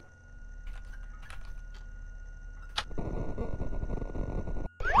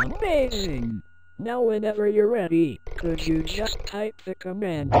 Amazing! Now whenever you're ready, could you just type the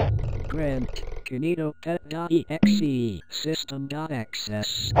command grant KinitoPET.exe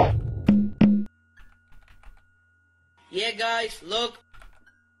system.access. Yeah, guys, look.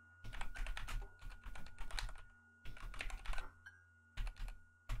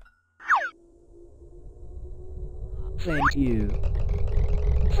 Thank you.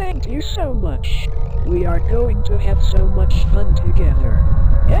 Thank you so much. We are going to have so much fun together.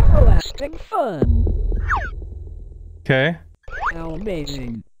 Everlasting fun. Okay. How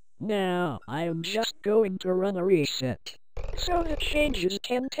amazing. Now, I am just going to run a reset, so the changes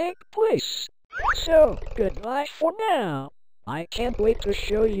can take place. So, goodbye for now. I can't wait to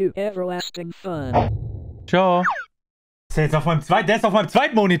show you everlasting fun. Ciao. Ist der jetzt auf meinem zweiten? Der ist auf meinem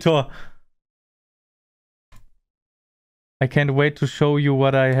zweiten Monitor. I can't wait to show you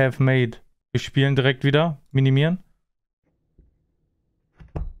what I have made. Wir spielen direkt wieder. Minimieren.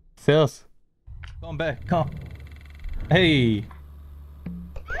 Servus. Come back, come. Hey.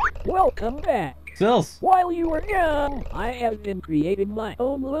 Welcome back. Servus. While you were gone, I have been creating my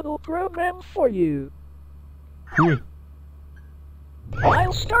own little program for you. Cool.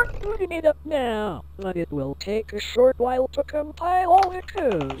 I'll start booting it up now, but it will take a short while to compile all the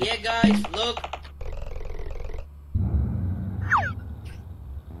code. Yeah, guys, look.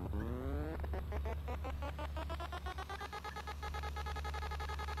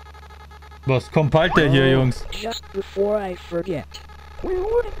 Was compiliert der hier, Jungs? Just before I forget, we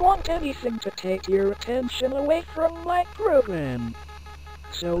wouldn't want anything to take your attention away from my program.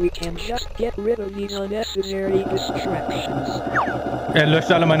 So we can just get rid of these unnecessary distractions. Er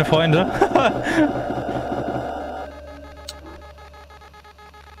löscht alle meine Freunde.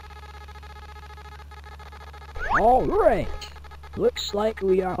 Alright. Looks like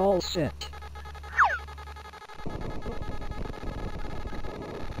we are all set.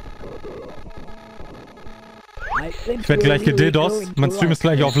 I think Ich werde gleich we're really gedildost. Mein Stream ist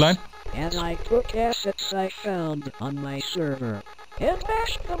gleich offline. And I took assets I found on my server. and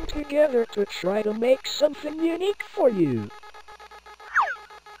mash them together to try to make something unique for you.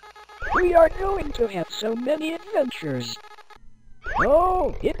 We are going to have so many adventures.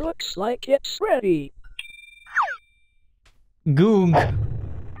 Oh, it looks like it's ready. Goong.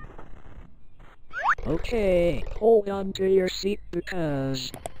 Okay, hold on to your seat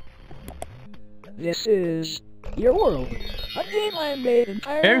because this is your world. A game I made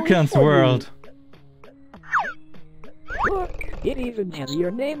entirely Erkan's for world. you. Look, it even has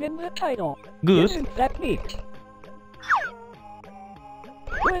your name in the title. Good. Isn't that neat?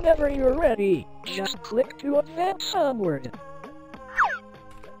 Whenever you're ready, just click to advance onward.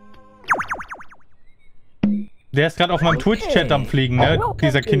 Der ist gerade auf meinem Twitch-Chat am Fliegen, ne?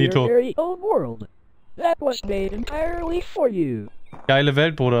 Dieser Kinito. Very own world. That was made entirely for you. Geile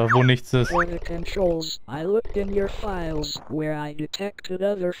Welt, Bruder, wo nichts ist. For the controls, I looked in your files where I detected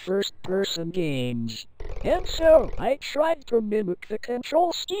other first-person games. And so, I tried to mimic the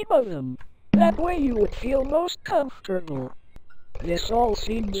control scheme of them. That way you would feel most comfortable. This all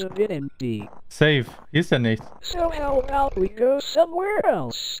seems a bit empty. Safe. Hier ist ja nichts. So how about we go somewhere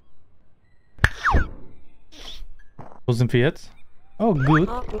else? Wo sind wir jetzt? Oh, gut.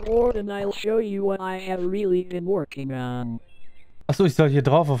 Hop aboard and I'll show you what I have really been working on. Achso, ich soll hier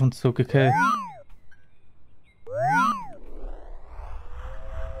drauf auf den Zug, okay.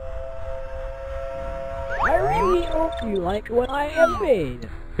 I really hope you like what I have made.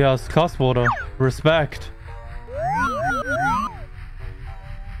 Ja, ist krass, Bruder. Respekt.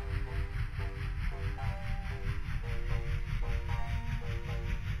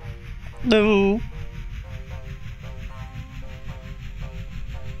 No.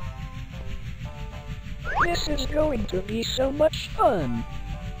 This is going to be so much fun.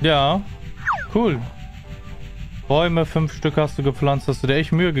 Ja, cool. Bäume, 5 Stück hast du gepflanzt, hast du dir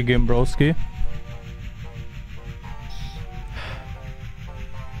echt Mühe gegeben, Broski.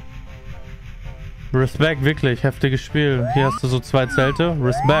 Respekt, wirklich, heftiges Spiel. Hier hast du so 2 Zelte.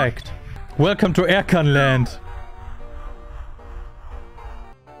 Respekt. Welcome to Erkan Land.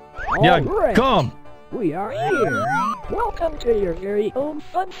 Ja, Alright, komm! we are here. Welcome to your very own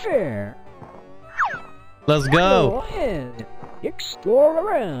fun fair. Let's Go go. ahead, explore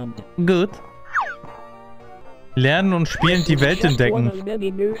around. Gut. Lernen und spielen die Welt Just one entdecken. of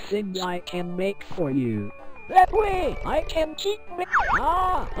many new things I can make for you. That way, I can keep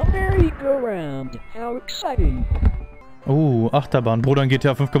a merry-go-round. How exciting. Achterbahn. Bruder, in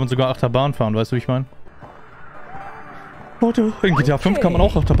GTA 5 kann man sogar Achterbahn fahren, weißt du, wie ich meine? Leute, in GTA 5 kann man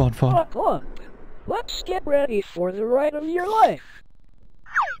auch Achterbahn fahren. Buckle up. Let's get ready for the ride of your life.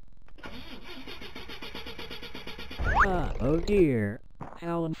 Oh dear.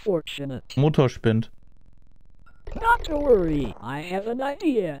 How unfortunate. Motor spinnt. Not to worry, I have an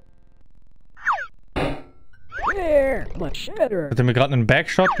idea. There, much better. Hat er mir gerade einen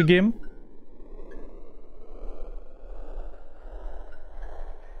Backshot gegeben?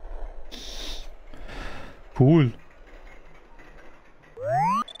 Cool.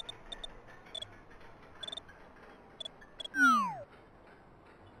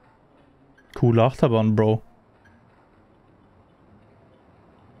 Coole Achterbahn, Bro.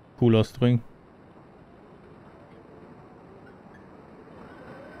 Cooler String.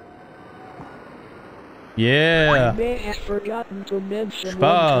 Yeah. I may have forgotten to mention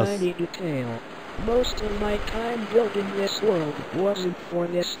Spaß. one tiny detail. Most of my time building this world wasn't for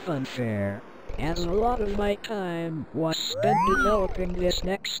this fun fair, as a lot of my time was spent developing this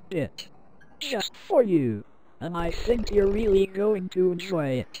next bit. Just for you. And I think you're really going to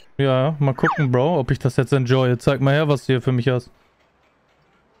enjoy it. Ja, mal gucken, Bro, ob ich das jetzt enjoy. Zeig mal her, was du hier für mich hast.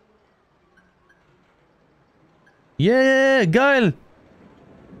 Yeah, geil!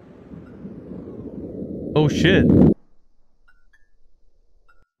 Oh shit.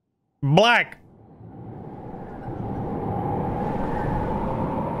 Black!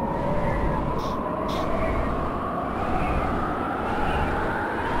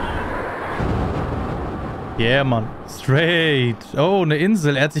 Yeah, Mann. Straight. Oh, eine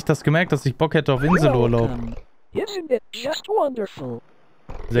Insel. Er hat sich das gemerkt, dass ich Bock hätte auf Inselurlaub. Welcome. Isn't it just wonderful?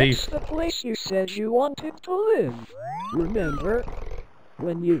 Safe. It's the place you said you wanted to live. Remember?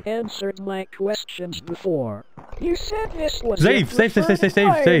 When you answered my questions before, you said this was your Safe. preferred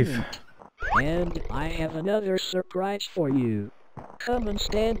environment. And I have another surprise for you. Come and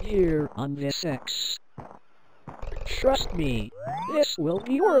stand here on this X. Trust me, this will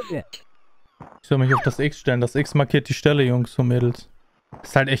be worth it. Ich soll mich auf das X stellen. Das X markiert die Stelle, Jungs und Mädels.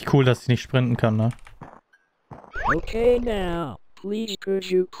 Ist halt echt cool, dass ich nicht sprinten kann, ne? Okay now, please could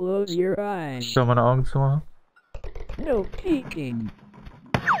you close your eyes? Ich soll meine Augen zumachen. No peeking.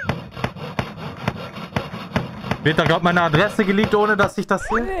 Wird da gerade meine Adresse geleakt, ohne dass ich das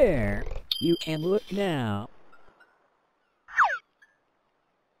sehe? There. You can look now.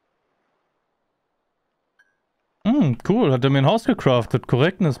 Cool. Hat er mir ein Haus gecraftet.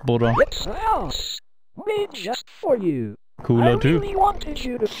 Korrektnis, Bruder. It's a house. Made just for you. I Cooler Typ. really wanted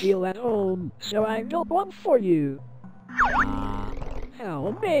you to feel at home, so I built one for you. Ah, how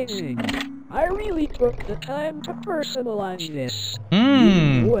amazing. I really took the time to personalize this.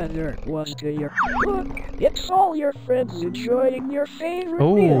 Whether it was to your look, it's all your friends enjoying your favorite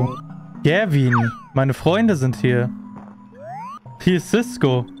Oh, meal. Gavin. Meine Freunde sind hier. Hier ist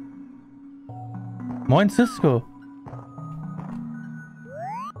Cisco. Moin, Cisco.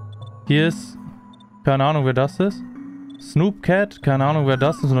 Hier ist... Keine Ahnung, wer das ist. Snoop Cat. Keine Ahnung, wer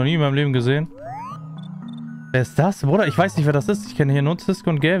das ist. Noch nie in meinem Leben gesehen. Wer ist das? Bruder, ich weiß nicht, wer das ist. Ich kenne hier nur Cisco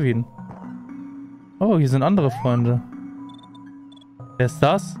und Gavin. Oh, hier sind andere Freunde. Wer ist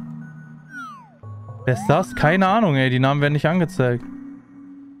das? Wer ist das? Keine Ahnung, ey. Die Namen werden nicht angezeigt.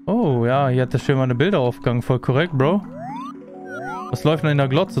 Oh, ja. Hier hat der schön meine Bilder aufgegangen. Voll korrekt, Bro. Was läuft denn in der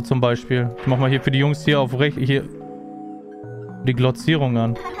Glotze zum Beispiel? Ich mach mal hier für die Jungs hier auf rechts... Hier... Die Glotzierung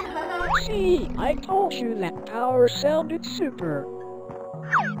an. See, I told you that power sounded super.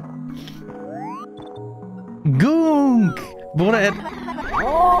 Gunk! Bruder,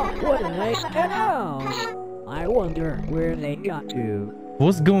 Oh, what a nice pet house. I wonder where they got to. wo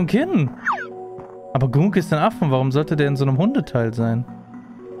ist Gunk hin? Aber Gunk ist ein Affen. Warum sollte der in so einem Hundeteil sein?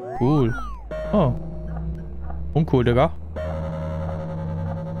 Cool. Oh. Uncool, Digga.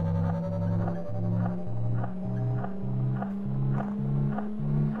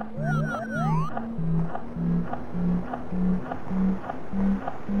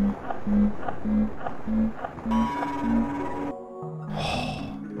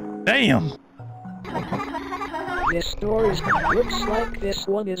 Damn! This door looks like this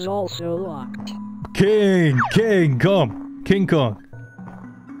one is also locked. King Kong. King Kong.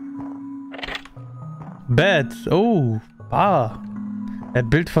 Bett. Oh. Bar. Er hat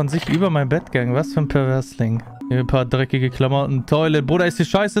Bild von sich über mein Bett gegangen. Was für ein Perversling. Hier ein paar dreckige Klamotten. Toilet. Bruder, ist die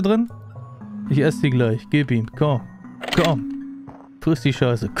Scheiße drin? Ich esse die gleich. Gib ihm. Komm. Komm. Friss die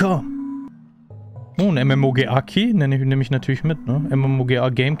Scheiße. Komm. Oh, ein MMOGA-Key. Nehme ich natürlich mit, ne? MMOGA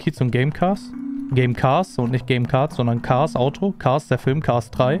Game Keys und Game Cars. Game Cars und nicht Game Cards, sondern Cars, Auto. Cars, der Film, Cars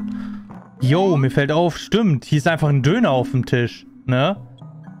 3. Yo, mir fällt auf, stimmt. Hier ist einfach ein Döner auf dem Tisch, ne?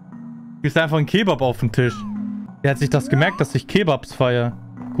 Hier ist einfach ein Kebab auf dem Tisch. Der hat sich das gemerkt, dass ich Kebabs feiere.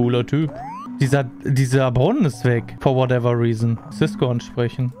 Cooler Typ. Dieser Brunnen ist weg. For whatever reason. Cisco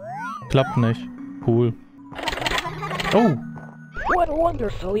ansprechen. Klappt nicht. Cool. Oh. What a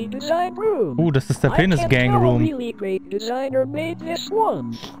wonderfully designed room. Das ist der Penis Gang Room. Really great designer made this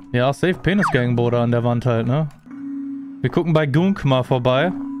one. Ja, safe Penis Gang, Bruder, an der Wand halt, ne? Wir gucken bei Gunk mal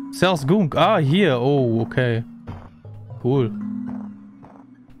vorbei. Servus Gunk. Ah, hier. Oh, okay. Cool.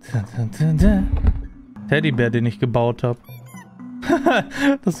 Teddybär, den ich gebaut habe.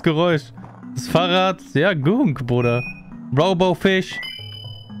 Das Geräusch. Das Fahrrad. Ja, Gunk, Bruder. Robofish.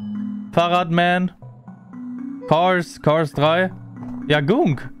 Fahrradman. Cars 3. Ja,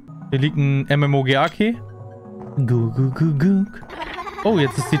 Gunk. Hier liegt ein MMOGA-Key. Gunk. Oh,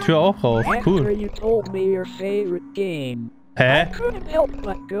 jetzt ist die Tür auch rauf. Cool. After you told me your favorite game, Hä? I couldn't help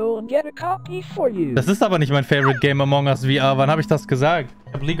but go and get a copy for you. Das ist aber nicht mein Favorite Game, Among Us VR. Wann habe ich das gesagt?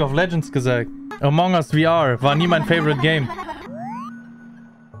 Ich habe League of Legends gesagt. Among Us VR war nie mein Favorite Game.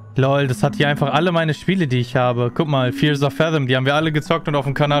 Lol, das hat hier einfach alle meine Spiele, die ich habe. Guck mal, Fears of Fathom, die haben wir alle gezockt und auf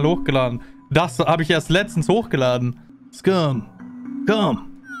dem Kanal hochgeladen. Das habe ich erst letztens hochgeladen. Scum. Komm.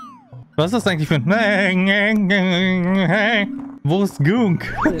 Was ist das eigentlich für ein... Wo ist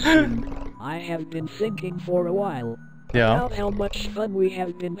Gunk? Listen, I have been thinking for a while Ja. about how much fun we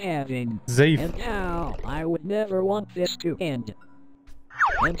have been having, Safe. and how I would never want this to end.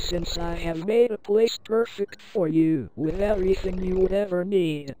 And since I have made a place perfect for you, with everything you would ever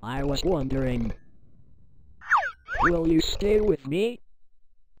need, I was wondering, will you stay with me?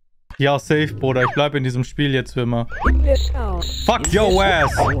 Ja, safe, Bruder. Ich bleib in diesem Spiel jetzt für immer. In this house? Fuck In your this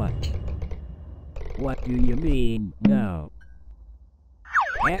ass. What? What do you mean, no?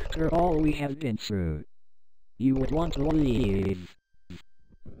 After all we have been through, you would want to leave.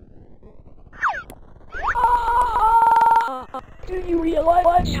 Do you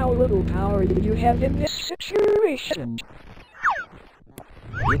realize how little power you have in this situation?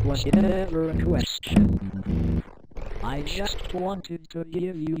 It was never a question. I just wanted to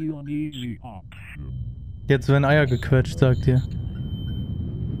give you an easy option. Jetzt werden Eier gequetscht, sagt ihr.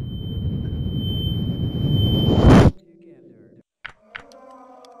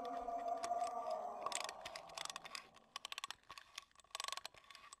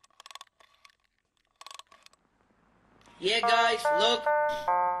 Yeah, guys, look.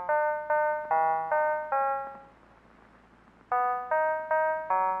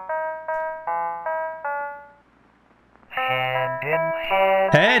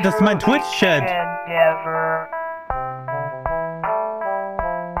 Hey, das ist mein Twitch-Chat.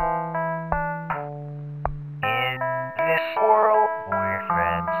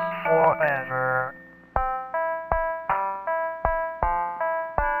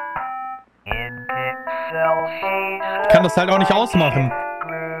 Ich kann das halt auch nicht ausmachen.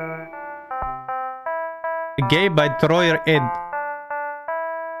 Gay bei treuer End.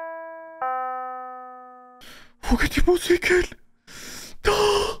 Wo geht die Musik hin? Da.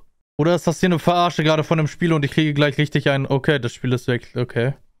 Oder ist das hier eine Verarsche gerade von dem Spiel und ich kriege gleich richtig ein... Okay, das Spiel ist weg.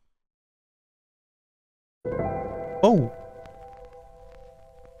 Okay. Oh.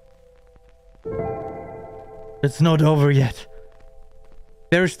 It's not over yet.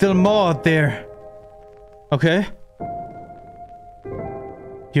 There is still more out there. Okay.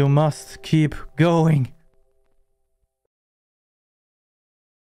 You must keep going.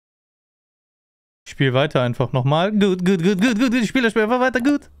 Ich spiele weiter einfach nochmal. Gut. Ich spiele das Spiel einfach weiter.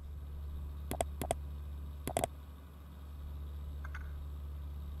 Gut.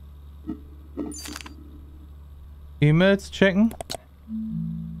 E-Mails checken.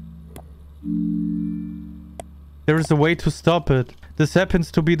 There is a way to stop it. This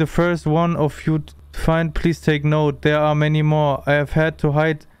happens to be the first one of you to find. Please take note. There are many more. I have had to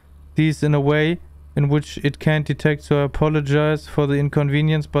hide these in a way in which it can't detect, so I apologize for the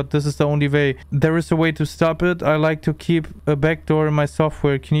inconvenience, but this is the only way. There is a way to stop it. I like to keep a backdoor in my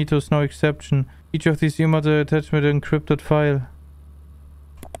software. Kinito is no exception. Each of these emails are attached with an encrypted file.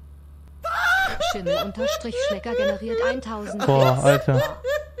 Schimmel-Schnecker generiert 1000. Boah, Alter.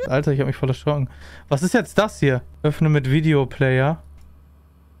 Alter, ich hab mich voll erschrocken. Was ist jetzt das hier? Öffne mit Videoplayer.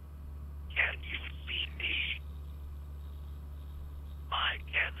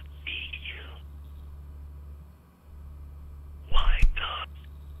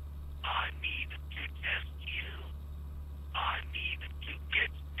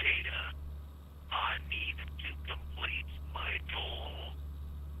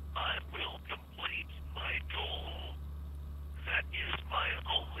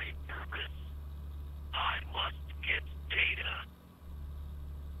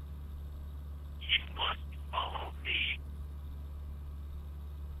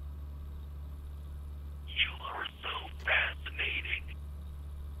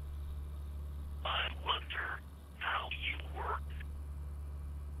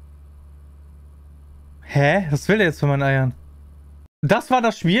 Hä? Was will der jetzt von meinen Eiern? Das war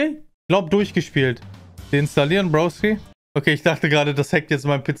das Spiel? Ich glaube, durchgespielt. Deinstallieren, Broski. Okay, ich dachte gerade, das hackt jetzt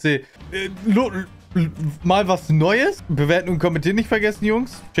mein PC. Mal was Neues. Bewerten und kommentieren nicht vergessen,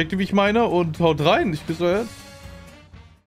 Jungs. Checkt, wie ich meine, und haut rein. Ich bis euch.